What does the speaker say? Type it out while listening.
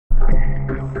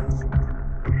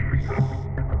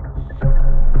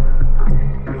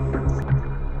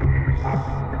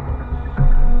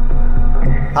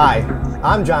Hi,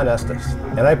 I'm John Estes,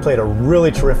 and I played a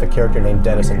really terrific character named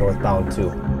Dennis in Northbound 2.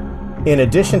 In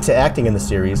addition to acting in the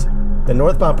series, the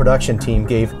Northbound production team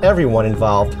gave everyone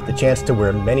involved the chance to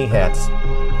wear many hats.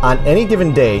 On any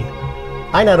given day,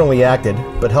 I not only acted,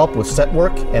 but helped with set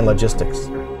work and logistics.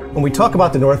 When we talk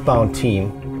about the Northbound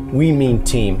team, we mean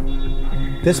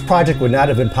team. This project would not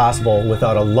have been possible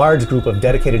without a large group of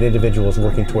dedicated individuals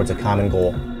working towards a common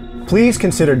goal. Please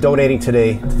consider donating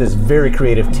today to this very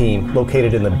creative team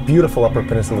located in the beautiful Upper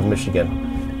Peninsula of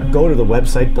Michigan. Go to the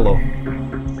website below.